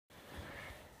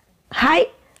Hi,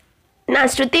 நான்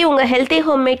ஸ்ருதி உங்கள் healthy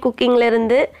homemade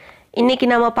குக்கிங்லேருந்து. இன்றைக்கி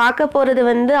நம்ம பார்க்க போகிறது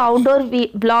வந்து அவுட்டோர்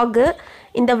விலாகு.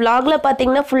 இந்த விலாகில்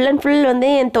பார்த்திங்கன்னா ஃபுல் அண்ட் ஃபுல் வந்து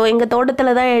எங்கள்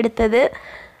தோட்டத்தில் தான் எடுத்தது.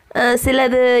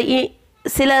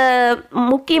 சில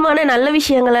முக்கியமான நல்ல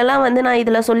விஷயங்களெல்லாம் வந்து நான்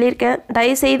இதில் சொல்லியிருக்கேன்.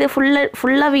 தயவுசெய்து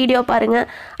ஃபுல்லாக வீடியோ பாருங்கள்,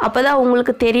 அப்போ தான்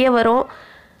உங்களுக்கு தெரிய வரும்.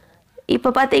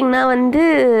 இப்போ பார்த்திங்கன்னா வந்து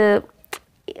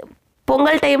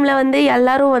பொங்கல் டைமில் வந்து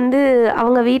எல்லோரும் வந்து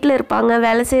அவங்க வீட்டில் இருப்பாங்க,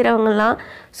 வேலை செய்கிறவங்கலாம்.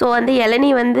 ஸோ வந்து இளநீ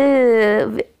வந்து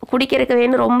குடிக்கிறதுக்கு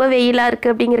வேணும், ரொம்ப வெயிலாக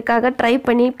இருக்குது அப்படிங்கிறதுக்காக ட்ரை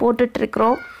பண்ணி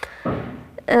போட்டுட்ருக்குறோம்.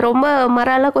 ரொம்ப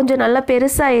மரம்லாம் கொஞ்சம் நல்லா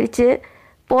பெருசாகிடுச்சு,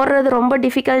 போடுறது ரொம்ப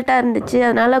டிஃபிகல்ட்டாக இருந்துச்சு.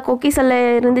 அதனால் கொக்கி சல்லை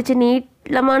இருந்துச்சு,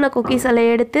 நீளமான கொக்கி சல்லை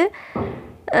எடுத்து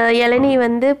இளநீ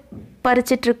வந்து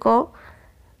பறிச்சிட்ருக்கோம்.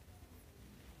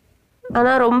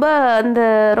 ஆனால்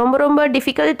ரொம்ப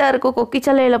டிஃபிகல்ட்டாக இருக்கும் கொக்கி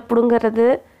சல்லையில் பிடுங்கிறது.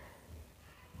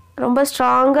 ரொம்ப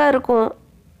ஸ்ட்ராங்காக இருக்கும்,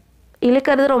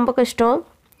 இழுக்கிறது ரொம்ப கஷ்டம்.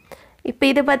 இப்போ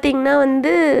இது பார்த்திங்கன்னா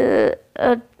வந்து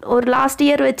ஒரு லாஸ்ட்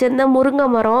இயர் வச்சுருந்த முருங்கை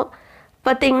மரம்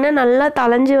பார்த்திங்கன்னா நல்லா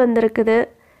தளைஞ்சு வந்திருக்குது.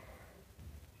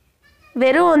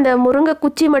 வெறும் அந்த முருங்கை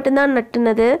குச்சி மட்டும்தான்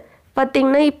நட்டுனது.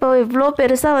 பார்த்திங்கன்னா இப்போ இவ்வளோ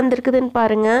பெருசாக வந்திருக்குதுன்னு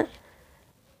பாருங்கள்.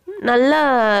 நல்லா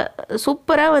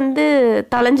சூப்பராக வந்து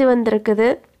தளைஞ்சு வந்திருக்குது.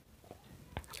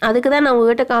 அதுக்கு தான் நான்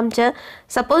உங்கள்கிட்ட காமிச்சேன்.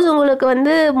 சப்போஸ் உங்களுக்கு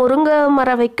வந்து முருங்கை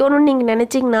மரம் வைக்கணும்னு நீங்கள்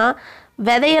நினச்சிங்கன்னா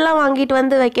விதையெல்லாம் வாங்கிட்டு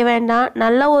வந்து வைக்க வேண்டாம்.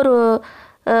 நல்ல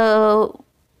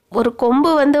ஒரு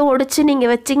கொம்பு வந்து ஒடிச்சு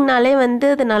நீங்கள் வச்சிங்கனாலே வந்து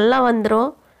அது நல்லா வந்துடும்.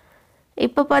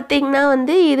 இப்போ பார்த்திங்கன்னா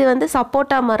வந்து இது வந்து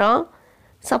சப்போட்டா மரம்.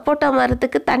 சப்போட்டா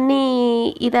மரத்துக்கு தண்ணி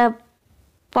இதை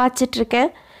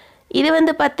பாய்ச்சிட்ருக்கேன். இது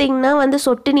வந்து பார்த்திங்கன்னா வந்து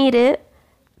சொட்டு நீர்.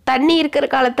 தண்ணி இருக்கிற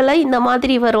காலத்தில் இந்த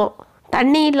மாதிரி வரும்,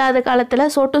 தண்ணி இல்லாத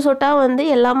காலத்தில் சொட்டு சொட்டாக வந்து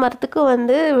எல்லா மரத்துக்கும்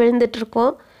வந்து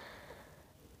விழுந்துட்டுருக்கோம்.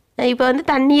 இப்போ வந்து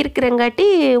தண்ணி இருக்கிறங்காட்டி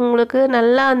உங்களுக்கு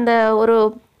நல்லா அந்த ஒரு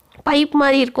பைப்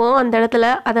மாதிரி இருக்கும் அந்த இடத்துல.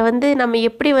 அதை வந்து நம்ம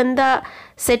எப்படி வந்தால்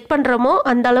செட் பண்ணுறோமோ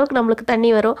அந்த அளவுக்கு நம்மளுக்கு தண்ணி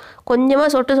வரும்.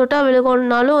 கொஞ்சமாக சொட்டு சொட்டாக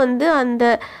விழுகணுன்னாலும் வந்து அந்த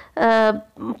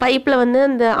பைப்பில் வந்து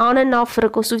அந்த ஆன் அண்ட் ஆஃப்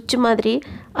இருக்கும், சுவிட்ச் மாதிரி.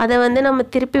 அதை வந்து நம்ம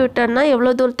திருப்பி விட்டோம்னா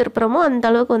எவ்வளோ தூரம் திருப்புறோமோ அந்த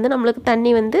அளவுக்கு வந்து நம்மளுக்கு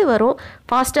தண்ணி வந்து வரும்.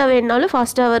 ஃபாஸ்ட்டாக வேணுனாலும்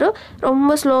ஃபாஸ்ட்டாக வரும்,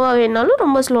 ரொம்ப ஸ்லோவாக வேணுனாலும்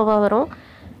ரொம்ப ஸ்லோவாக வரும்.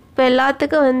 இப்போ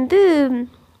எல்லாத்துக்கும் வந்து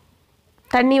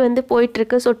தண்ணி வந்து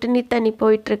போயிட்டுருக்கு, சொட்டு நீர் தண்ணி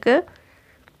போயிட்டுருக்கு.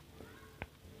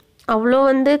 அவ்வளோ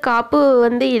வந்து காப்பு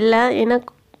வந்து இல்லை, ஏன்னா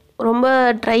ரொம்ப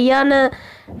ட்ரையான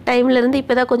டைம்லேருந்து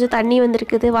இப்போ தான் கொஞ்சம் தண்ணி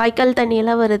வந்திருக்குது. வாய்க்கால்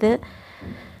தண்ணியெல்லாம் வருது.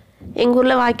 எங்கள்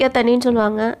ஊரில் வாய்க்கால் தண்ணின்னு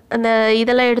சொல்லுவாங்க. அந்த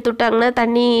இதெல்லாம் எடுத்து விட்டாங்கன்னா,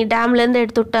 தண்ணி டேம்லேருந்து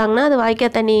எடுத்து விட்டாங்கன்னா அது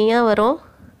வாய்க்கால் தண்ணியாக வரும்.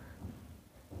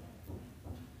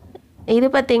 இது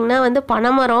பார்த்திங்கன்னா வந்து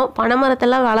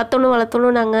பனைமரத்தெல்லாம்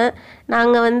வளர்த்தணும்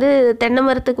நாங்கள் வந்து தென்னை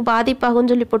மரத்துக்கு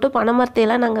பாதிப்பாகும்னு சொல்லி போட்டு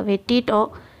பனைமரத்தையெல்லாம் நாங்கள் வெட்டிட்டோம்.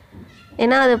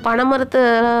 ஏன்னா அது பனைமரத்தை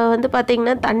வந்து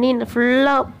பார்த்திங்கன்னா தண்ணி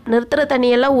ஃபுல்லாக நிறுத்துகிற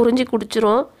தண்ணியெல்லாம் உறிஞ்சி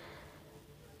குடிச்சிரும்.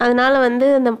 அதனால் வந்து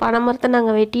அந்த பனைமரத்தை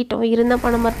நாங்கள் வெட்டிட்டோம், இருந்த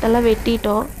பனைமரத்தெல்லாம்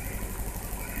வெட்டிட்டோம்.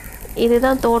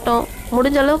 இதுதான் தோட்டம்.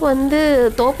 முடிஞ்ச அளவுக்கு வந்து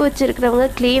தோப்பு வச்சுருக்கிறவங்க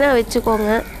க்ளீனாக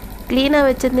வச்சுக்கோங்க. க்ளீனாக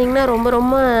வச்சுருந்திங்கன்னா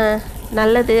ரொம்ப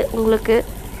நல்லது உங்களுக்கு.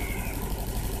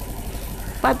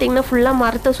 பார்த்திங்கன்னா ஃபுல்லாக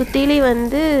மரத்தை சுற்றிலையும்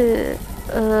வந்து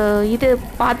இது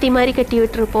பாத்தி மாதிரி கட்டி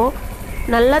விட்டுருப்போம்.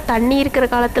 நல்லா தண்ணி இருக்கிற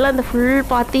காலத்தில் அந்த ஃபுல்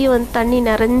பாத்தியும் வந்து தண்ணி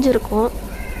நிறைஞ்சிருக்கும்.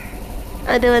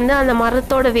 அது வந்து அந்த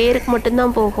மரத்தோட வேருக்கு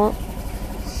மட்டும்தான் போகும்.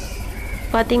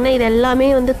 பார்த்திங்கன்னா இது எல்லாமே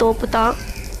வந்து தோப்பு தான்.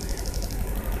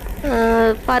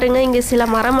 பாருங்கள், இங்கே சில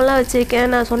மரமெல்லாம்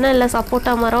வச்சுருக்கேன். நான் சொன்னேன் இல்லை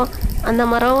சப்போட்டா மரம், அந்த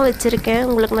மரம் வச்சுருக்கேன்,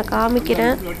 உங்களுக்கு நான்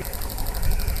காமிக்கிறேன்.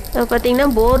 பார்த்திங்கன்னா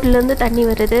போர்ட்லேருந்து தண்ணி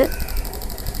வருது.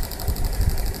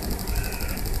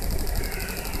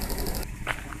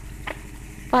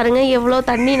 பாருங்கள் எவ்வளோ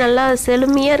தண்ணி நல்லா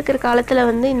செழுமையாக இருக்கிற காலத்தில்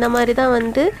வந்து இந்த மாதிரி தான்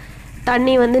வந்து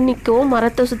தண்ணி வந்து நிற்கும்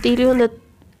மரத்தை சுற்றிலையும். இந்த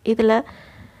இதில்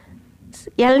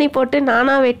இளநீ போட்டு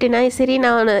நானாக வெட்டினேன். சரி,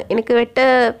 எனக்கு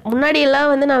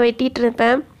முன்னாடியெல்லாம் வந்து நான் வெட்டிகிட்டு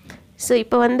இருப்பேன். ஸோ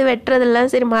இப்போ வந்து வெட்டுறதில்ல.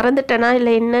 சரி, மறந்துட்டேனா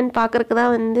இல்லை என்னன்னு பார்க்குறக்கு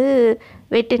தான் வந்து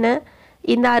வெட்டினேன்.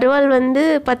 இந்த அருவாள் வந்து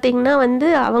பார்த்திங்கன்னா வந்து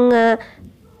அவங்க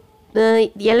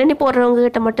இளநீ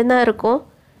போடுறவங்கக்கிட்ட மட்டும்தான் இருக்கும்.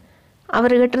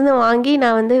 அவர்கிட்டருந்து வாங்கி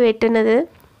நான் வந்து வெட்டினது.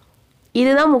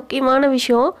 இதுதான் முக்கியமான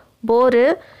விஷயம், போரு.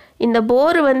 இந்த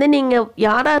போர் வந்து நீங்கள்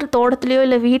யார் தோட்டத்துலையோ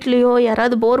இல்லை வீட்லேயோ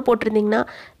யாராவது போர் போட்டிருந்தீங்கன்னா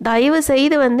தயவு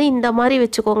செய்து வந்து இந்த மாதிரி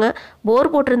வச்சுக்கோங்க.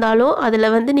 போர் போட்டிருந்தாலும் அதில்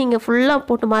வந்து நீங்கள் ஃபுல்லாக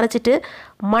போட்டு மறைச்சிட்டு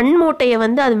மண் மூட்டையை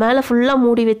வந்து அது மேலே ஃபுல்லாக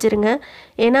மூடி வச்சுருங்க.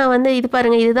 ஏன்னா வந்து இது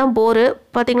பாருங்கள், இதுதான் போரு.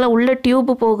 பார்த்திங்களா, உள்ள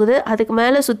டியூப்பு போகுது, அதுக்கு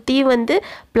மேலே சுற்றி வந்து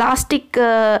பிளாஸ்டிக்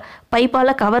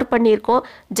பைப்பால் கவர் பண்ணியிருக்கோம்.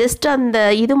 ஜஸ்ட் அந்த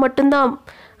இது மட்டும்தான்,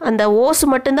 அந்த ஓஸ்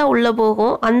மட்டும்தான் உள்ளே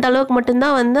போகும். அந்த அளவுக்கு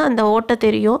மட்டும்தான் வந்து அந்த ஓட்டை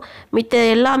தெரியும். மித்த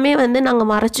எல்லாமே வந்து நாங்கள்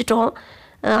மறைச்சிட்டோம்.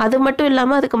 அது மட்டும்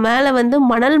இல்லாமல் அதுக்கு மேலே வந்து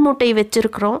மணல் மூட்டை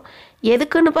வச்சுருக்குறோம்.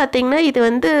 எதுக்குன்னு பார்த்திங்கன்னா இது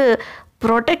வந்து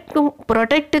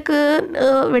ப்ரொடெக்ட்டுக்கு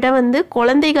விட வந்து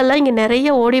குழந்தைகள்லாம் இங்கே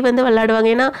நிறைய ஓடி வந்து விளையாடுவாங்க.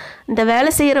 ஏன்னா இந்த வேலை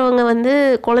செய்கிறவங்க வந்து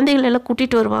குழந்தைகள் எல்லாம்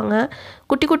கூட்டிகிட்டு வருவாங்க.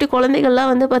 குட்டி குட்டி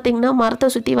குழந்தைகள்லாம் வந்து பார்த்திங்கன்னா மரத்தை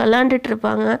சுற்றி விளாண்டுட்டு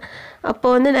இருப்பாங்க. அப்போ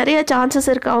வந்து நிறைய சான்சஸ்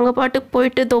இருக்குது அவங்க பாட்டுக்கு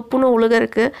போயிட்டு தொப்புன்னு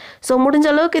உழுகிறதுக்கு. ஸோ முடிஞ்ச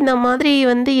அளவுக்கு இந்த மாதிரி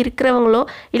வந்து இருக்கிறவங்களோ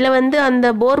இல்லை வந்து அந்த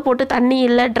போர் போட்டு தண்ணி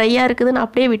இல்லை ட்ரையாக இருக்குதுன்னு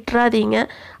அப்படியே விட்டுறாதீங்க.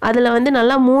 அதில் வந்து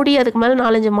நல்லா மூடி அதுக்கு மேலே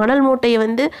 4-5 மணல் மூட்டையை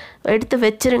வந்து எடுத்து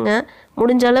வச்சுருங்க.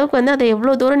 முடிஞ்ச அளவுக்கு வந்து அதை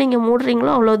எவ்வளோ தூரம் நீங்கள்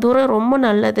மூடுறீங்களோ அவ்வளோ தூரம் ரொம்ப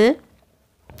நல்லது.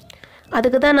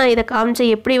 அதுக்கு தான் நான் இதை காமிச்சேன்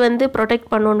எப்படி வந்து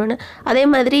ப்ரொடெக்ட் பண்ணணுன்னு. அதே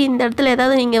மாதிரி இந்த இடத்துல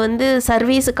ஏதாவது நீங்கள் வந்து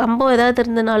சர்வீஸ் கம்பம் ஏதாவது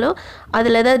இருந்தனாலும்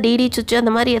அதில் ஏதாவது டிடி சுவிட்சு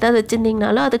அந்த மாதிரி ஏதாவது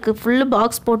வச்சுருந்தீங்கனாலும் அதுக்கு ஃபுல்லு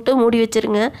பாக்ஸ் போட்டு மூடி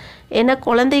வச்சுருங்க. ஏன்னா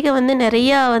குழந்தைங்க வந்து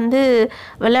நிறையா வந்து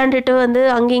விளையாண்டுட்டு வந்து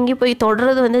அங்கேயும் இங்கேயும் போய்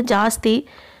தொடுறது வந்து ஜாஸ்தி.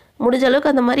 முடிஞ்ச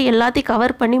அளவுக்கு அந்த மாதிரி எல்லாத்தையும்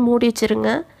கவர் பண்ணி மூடி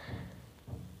வச்சுருங்க.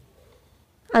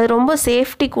 அது ரொம்ப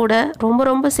சேஃப்டி கூட, ரொம்ப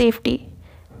ரொம்ப சேஃப்டி.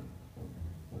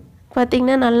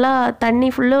 பார்த்திங்கன்னா நல்லா தண்ணி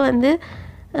ஃபுல்லாக வந்து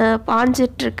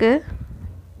பாஞ்சிட்ருக்கு.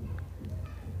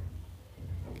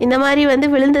 இந்த மாதிரி வந்து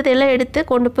விழுந்ததெல்லாம் எடுத்து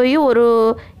கொண்டு போய் ஒரு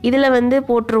இதில் வந்து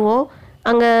போட்டுருவோம்.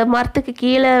 அங்கே மரத்துக்கு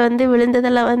கீழே வந்து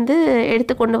விழுந்ததெல்லாம் வந்து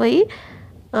எடுத்து கொண்டு போய்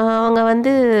அவங்க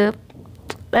வந்து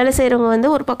வேலை செய்கிறவங்க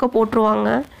வந்து ஒரு பக்கம்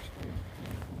போட்டுருவாங்க.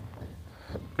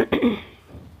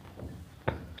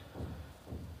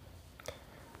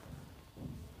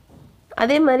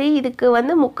 அதே மாதிரி இதுக்கு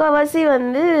வந்து முக்கால்வாசி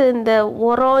வந்து இந்த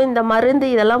உரம் இந்த மருந்து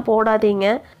இதெல்லாம் போடாதீங்க.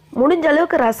 முடிஞ்ச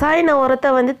அளவுக்கு ரசாயன உரத்தை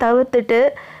வந்து தவிர்த்துட்டு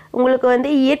உங்களுக்கு வந்து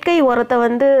இயற்கை உரத்தை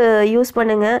வந்து யூஸ்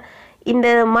பண்ணுங்கள். இந்த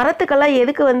மரத்துக்கெல்லாம்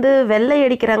எதுக்கு வந்து வெள்ளை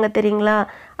அடிக்கிறாங்க தெரியுங்களா?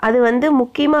 அது வந்து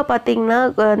முக்கியமாக பார்த்திங்கன்னா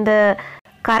இந்த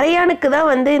கரையானுக்கு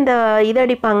தான் வந்து இந்த இது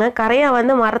அடிப்பாங்க. கரையான்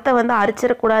வந்து மரத்தை வந்து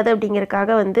அரிச்சிடக்கூடாது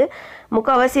அப்படிங்கிறதுக்காக வந்து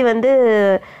முக்கால்வாசி வந்து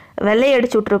வெள்ளை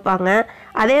அடிச்சு விட்ருப்பாங்க.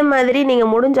 அதே மாதிரி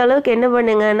நீங்கள் முடிஞ்ச அளவுக்கு என்ன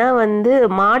பண்ணுங்கன்னா வந்து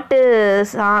மாட்டு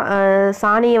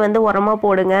சாணியை வந்து உரமாக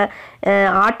போடுங்க.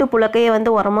 ஆட்டு புழக்கையை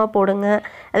வந்து உரமாக போடுங்க.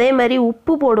 அதே மாதிரி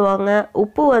உப்பு போடுவாங்க.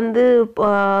 உப்பு வந்து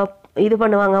இது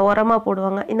பண்ணுவாங்க, உரமாக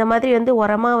போடுவாங்க. இந்த மாதிரி வந்து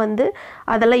உரமாக வந்து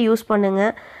அதெல்லாம் யூஸ்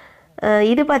பண்ணுங்கள்.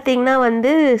 இது பார்த்திங்கன்னா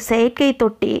வந்து செயற்கை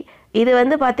தொட்டி. இது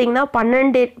வந்து பார்த்திங்கன்னா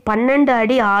 12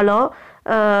 அடி ஆழம்.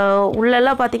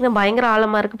 உள்ளெல்லாம் பார்த்திங்கன்னா பயங்கர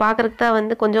ஆழமாக இருக்குது. பார்க்குறதுக்கு தான்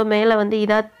வந்து கொஞ்சம் மேலே வந்து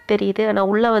இதாக தெரியுது. ஆனால்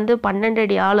உள்ளே வந்து 12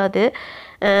 அடி ஆழம் அது.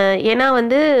 ஏன்னா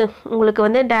வந்து உங்களுக்கு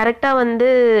வந்து டைரெக்டாக வந்து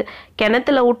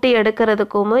கிணத்துல விட்டு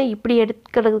எடுக்கிறதுக்கும் இப்படி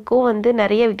எடுக்கிறதுக்கும் வந்து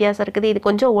நிறைய வித்தியாசம் இருக்குது. இது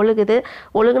கொஞ்சம்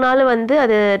ஒழுகுனாலும் வந்து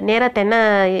அது நேராக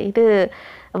இது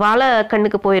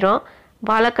வாழைக்கண்ணுக்கு போயிடும்.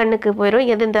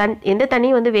 எந்த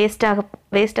தண்ணியும் வந்து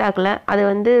வேஸ்ட் ஆகலை. அது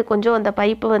வந்து கொஞ்சம் அந்த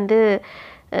பைப்பு வந்து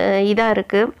இதாக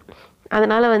இருக்குது.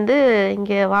 அதனால் வந்து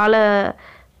இங்கே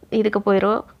இதுக்கு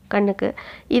போயிடும் கண்ணுக்கு.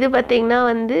 இது பார்த்திங்கன்னா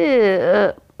வந்து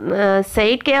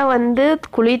செயற்கையாக வந்து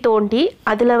குழி தோண்டி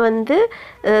அதில் வந்து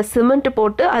சிமெண்ட்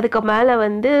போட்டு அதுக்கு மேலே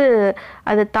வந்து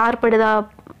அது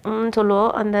தார்படுதான்னு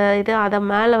சொல்லுவோம் அந்த இது, அதை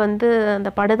மேலே வந்து அந்த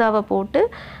படுதாவை போட்டு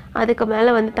அதுக்கு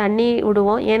மேலே வந்து தண்ணி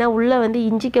விடுவோம். ஏன்னா உள்ளே வந்து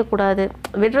இஞ்சிக்கக்கூடாது.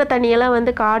 விடுற தண்ணியெல்லாம்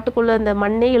வந்து காட்டுக்குள்ளே அந்த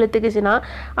மண்ணே இழுத்துக்குச்சுன்னா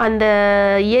அந்த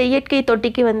இயற்கை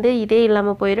தொட்டிக்கு வந்து இதே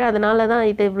இல்லாமல் போயிடும். அதனால தான்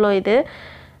இது இவ்வளோ இது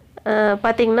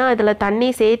பார்த்திங்கன்னா அதில் தண்ணி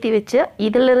சேர்த்தி வச்சு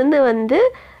இதிலிருந்து வந்து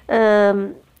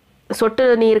சொட்டு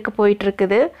நீருக்கு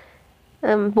போயிட்டுருக்குது.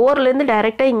 போர்லேருந்து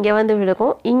டைரெக்டாக இங்கே வந்து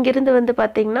விழுகும். இங்கேருந்து வந்து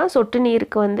பார்த்திங்கன்னா சொட்டு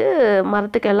நீருக்கு வந்து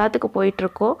மரத்துக்கு எல்லாத்துக்கும்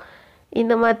போயிட்டுருக்கோம்.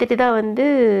 இந்த மாதிரி தான் வந்து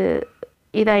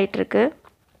இதாகிட்டுருக்கு.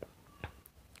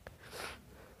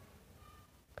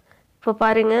 இப்போ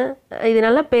பாருங்கள், இது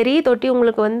நல்லா பெரிய தொட்டி.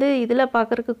 உங்களுக்கு வந்து இதில்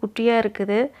பார்க்குறதுக்கு குட்டியாக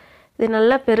இருக்குது. இது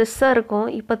நல்லா பெருசாக இருக்கும்.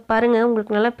 இப்போ பாருங்கள்,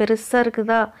 உங்களுக்கு நல்லா பெருசாக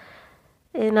இருக்குதா?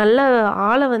 இது நல்ல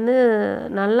ஆழம் வந்து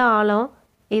நல்ல ஆழம்.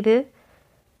 இதில்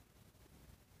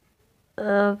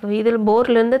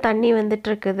போர்லேருந்து தண்ணி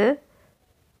வந்துட்டுருக்குது.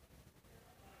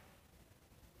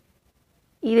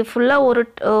 இது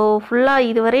ஃபுல்லாக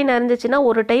இதுவரை நிறைஞ்சிச்சின்னா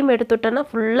ஒரு டைம் எடுத்துட்டோன்னா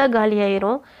ஃபுல்லாக காலி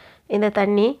ஆயிரும் இந்த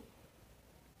தண்ணி.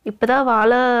 இப்போ தான்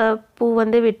வாழைப்பூ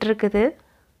வந்து விட்டுருக்குது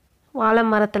வாழை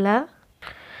மரத்தில்.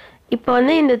 இப்போ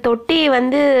வந்து இந்த தொட்டி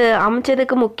வந்து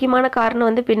அமைச்சதுக்கு முக்கியமான காரணம்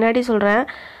வந்து பின்னாடி சொல்கிறேன்.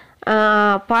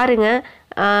 பாருங்கள்,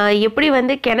 எப்படி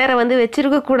வந்து கிணற வந்து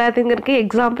வச்சுருக்கக்கூடாதுங்கிறதுக்கு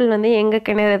எக்ஸாம்பிள் வந்து எங்கள்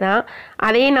கிணறு தான்.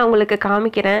 அதையும் நான் உங்களுக்கு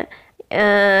காமிக்கிறேன்.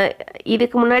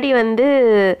 இதுக்கு முன்னாடி வந்து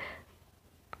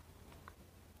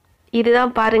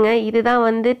இதுதான் பாருங்கள், இதுதான்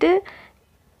வந்துட்டு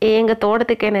எங்கள்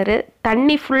தோட்டத்து கிணறு.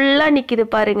 தண்ணி ஃபுல்லாக நிற்கிது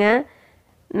பாருங்கள்,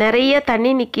 நிறைய தண்ணி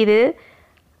நிற்கிது.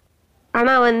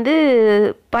 ஆனால் வந்து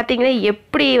பார்த்திங்கன்னா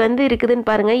எப்படி வந்து இருக்குதுன்னு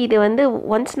பாருங்கள். இது வந்து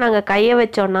ஒன்ஸ் நாங்கள் கையை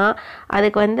வச்சோன்னா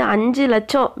அதுக்கு வந்து 5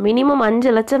 லட்சம், மினிமம்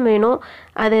 5 லட்சம் வேணும்.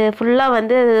 அது ஃபுல்லாக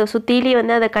வந்து சுற்றிலையும்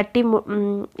வந்து அதை கட்டி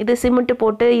இது சிமெண்ட்டு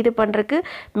போட்டு இது பண்ணுறதுக்கு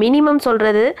மினிமம்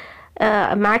சொல்கிறது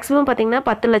மேக்ஸிமம் பார்த்திங்கன்னா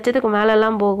 10 லட்சத்துக்கு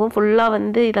மேலெல்லாம் போகும். ஃபுல்லாக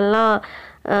வந்து இதெல்லாம்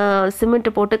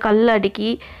சிமெண்ட்டு போட்டு கல்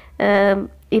அடுக்கி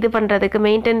இது பண்ணுறதுக்கு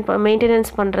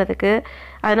மெயின்டெனன்ஸ் பண்ணுறதுக்கு.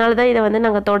 அதனால தான் இதை வந்து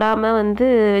நாங்கள் தொடாமல் வந்து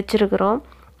வச்சுருக்குறோம்.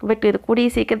 பட் இது கூடிய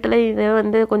சீக்கிரத்தில் இதை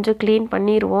வந்து கொஞ்சம் க்ளீன்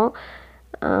பண்ணிடுவோம்.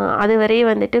 அது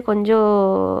வரையும் வந்துட்டு கொஞ்சம்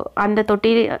அந்த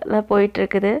தொட்டியில்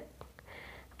போயிட்டுருக்குது.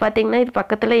 பார்த்திங்கன்னா இது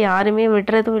பக்கத்தில் யாருமே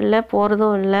விடுறதும் இல்லை,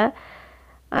 போகிறதும் இல்லை.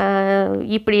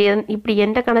 இப்படி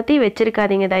எந்த கணத்தையும்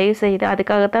வச்சுருக்காதீங்க தயவுசெய்து.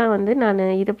 அதுக்காக தான் வந்து நான்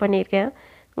இது பண்ணியிருக்கேன்,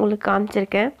 உங்களுக்கு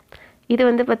காமிச்சிருக்கேன். இது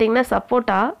வந்து பார்த்திங்கன்னா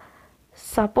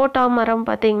சப்போட்டா மரம்.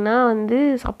 பார்த்திங்கன்னா வந்து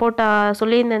சப்போட்டா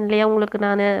சொல்லியிருந்தேன் இல்லையா உங்களுக்கு,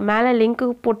 நான் மேலே லிங்க்கு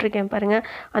போட்டிருக்கேன் பாருங்கள்.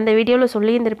 அந்த வீடியோவில்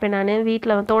சொல்லியிருந்திருப்பேன். நான்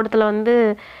வீட்டில் தோட்டத்தில் வந்து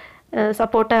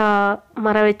சப்போட்டா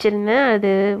மரம் வச்சுருந்தேன். அது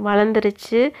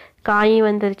வளர்ந்துருச்சு, காய்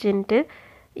வந்துருச்சுன்ட்டு.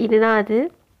 இதுதான் அது,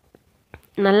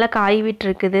 நல்லா காய்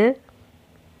விட்டுருக்குது.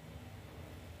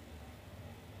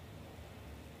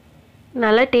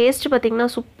 நல்லா டேஸ்ட் பார்த்திங்கன்னா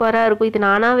சூப்பராக இருக்கும். இது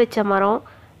நானாக வச்ச மரம்,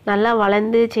 நல்லா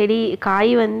வளர்ந்து செடி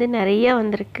காய் வந்து நிறைய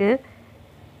வந்திருக்கு.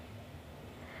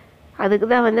 அதுக்கு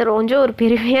தான் வந்து கொஞ்சம் ஒரு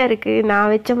பெருமையாக இருக்குது,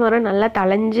 நான் வச்ச மரம் நல்லா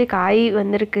தளைஞ்சு காய்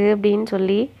வந்திருக்கு அப்படின்னு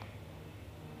சொல்லி.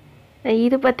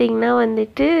 இது பார்த்திங்கன்னா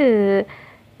வந்துட்டு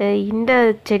இந்த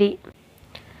செடி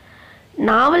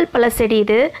நாவல் பழ செடி.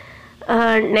 இது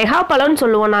நெகா பழம்னு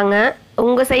சொல்லுவோம் நாங்கள்,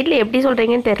 உங்கள் சைடில் எப்படி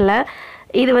சொல்கிறீங்கன்னு தெரில.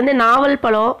 இது வந்து நாவல்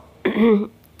பழம்,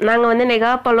 நாங்கள் வந்து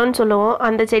நெகா பழம்னு சொல்லுவோம்.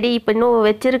 அந்த செடி இப்போ இன்னும்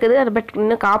வச்சுருக்குது, அது பட்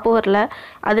இன்னும் காப்பு வரல.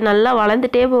 அது நல்லா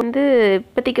வளர்ந்துட்டே வந்து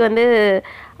இப்போதைக்கு வந்து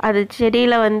அது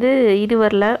செடியில் வந்து இது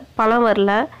வரல, பழம்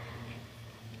வரல.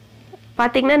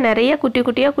 பார்த்திங்கன்னா நிறைய குட்டி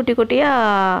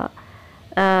குட்டியாக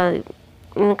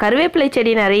கருவேப்பிலை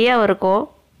செடி நிறையா இருக்கும்.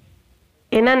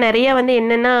 ஏன்னா நிறைய வந்து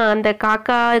என்னென்னா அந்த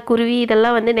காக்கா குருவி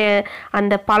இதெல்லாம் வந்து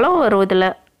அந்த பழம் வரும் இதில்.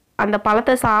 அந்த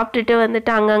பழத்தை சாப்பிட்டுட்டு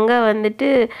வந்துட்டு அங்கங்கே வந்துட்டு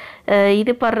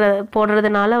இது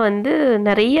போடுறதுனால வந்து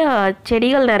நிறைய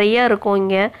செடிகள் நிறையா இருக்கும்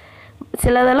இங்கே.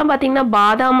 சிலதெல்லாம் பார்த்திங்கன்னா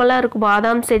பாதாமெல்லாம் இருக்கும்,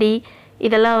 பாதாம் செடி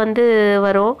இதெல்லாம் வந்து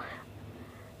வரும்.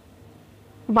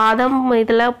 பாதாம்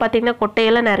இதெல்லாம் பார்த்திங்கன்னா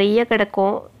கொட்டையெல்லாம் நிறைய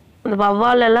கிடக்கும். இந்த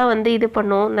வவ்வாலெல்லாம் வந்து இது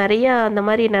பண்ணும் நிறையா. அந்த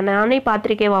மாதிரி நானே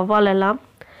பார்த்துருக்கேன் வவ்வாலெல்லாம்.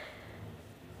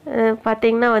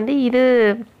 பார்த்திங்கன்னா வந்து இது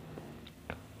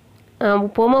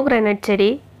பொமோகிரானட் செடி,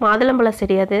 மாதுளம்பழ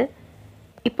செடி அது.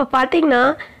 இப்போ பார்த்திங்கன்னா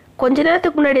கொஞ்ச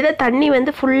நேரத்துக்கு முன்னாடி தான் தண்ணி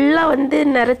வந்து ஃபுல்லாக வந்து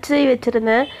நிறச்சி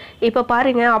வச்சுருந்தேன். இப்போ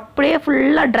பாருங்கள் அப்படியே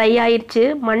ஃபுல்லாக ட்ரை ஆயிடுச்சு,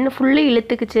 மண் ஃபுல்லு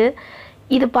இழுத்துக்குச்சு.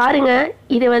 இது பாருங்கள்,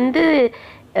 இது வந்து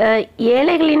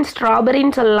ஏழைகளின்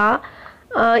ஸ்ட்ராபெரின்னு சொல்லலாம்.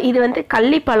 இது வந்து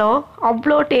கள்ளிப்பழம்,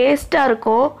 அவ்வளோ டேஸ்ட்டாக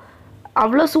இருக்கும்,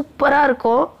 அவ்வளோ சூப்பராக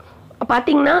இருக்கும்.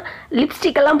 பார்த்திங்கன்னா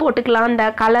லிப்ஸ்டிக்கெல்லாம் போட்டுக்கலாம், அந்த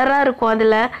கலராக இருக்கும்.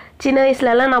 அதில் சின்ன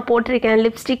வயசுலலாம் நான் போட்டிருக்கேன்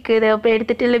லிப்ஸ்டிக். இதை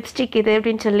எடுத்துகிட்டு லிப்ஸ்டிக் இது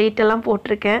அப்படின்னு சொல்லிட்டுலாம்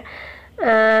போட்டிருக்கேன்.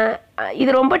 இது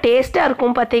ரொம்ப டேஸ்ட்டாக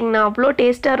இருக்கும். பார்த்திங்கன்னா அவ்வளோ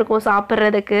டேஸ்ட்டாக இருக்கும்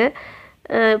சாப்பிட்றதுக்கு.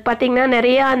 பார்த்திங்கன்னா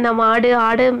நிறையா அந்த மாடு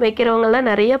ஆடு வைக்கிறவங்கெல்லாம்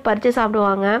நிறைய பறித்து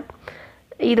சாப்பிடுவாங்க.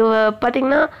 இது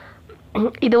பார்த்திங்கன்னா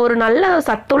இது ஒரு நல்ல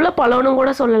சத்துள்ள பழம்னு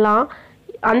கூட சொல்லலாம்.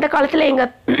 அந்த காலத்தில்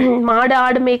எங்கள் மாடு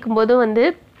ஆடு மேய்க்கும்போது வந்து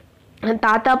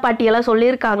தாத்தா பாட்டியெல்லாம்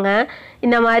சொல்லியிருக்காங்க,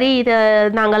 இந்த மாதிரி இதை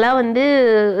நாங்கள்லாம் வந்து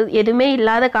எதுவுமே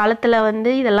இல்லாத காலத்தில்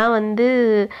வந்து இதெல்லாம் வந்து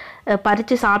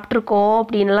பறித்து சாப்பிட்ருக்கோம்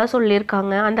அப்படின்லாம்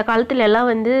சொல்லியிருக்காங்க. அந்த காலத்துல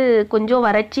எல்லாம் வந்து கொஞ்சம்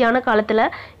வறட்சியான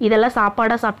காலத்தில் இதெல்லாம்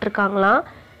சாப்பாடாக சாப்பிட்ருக்காங்களாம்.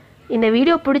 இந்த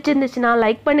வீடியோ பிடிச்சிருந்துச்சுன்னா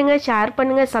லைக் பண்ணுங்கள், ஷேர்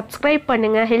பண்ணுங்கள், சப்ஸ்கிரைப்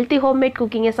பண்ணுங்கள், ஹெல்த்தி ஹோம்மேட்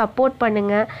குக்கிங்கை சப்போர்ட்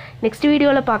பண்ணுங்கள். நெக்ஸ்ட்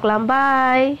வீடியோவில் பார்க்கலாம்.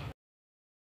 பாய்.